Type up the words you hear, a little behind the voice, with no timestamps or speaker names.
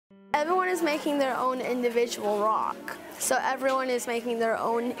Everyone is making their own individual rock. So everyone is making their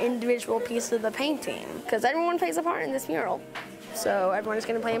own individual piece of the painting because everyone plays a part in this mural. So everyone is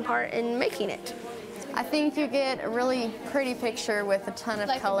going to play a part in making it. I think you get a really pretty picture with a ton of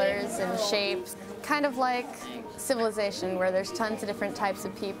colors and shapes, kind of like Civilization, where there's tons of different types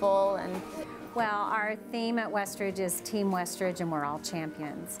of people. Well, our theme at Westridge is Team Westridge, and we're all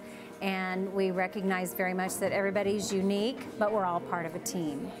champions. And we recognize very much that everybody's unique, but we're all part of a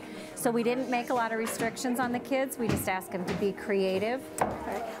team. So we didn't make a lot of restrictions on the kids. We just asked them to be creative.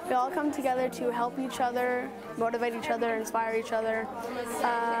 We all come together to help each other, motivate each other, inspire each other.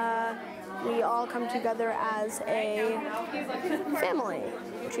 We all come together as a family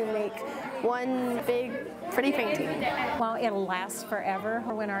to make one big, pretty painting. Well, it'll last forever.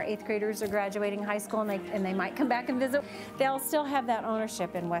 When our 8th graders are graduating high school and they might come back and visit, they'll still have that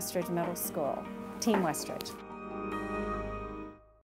ownership in Westridge Middle School, Team Westridge.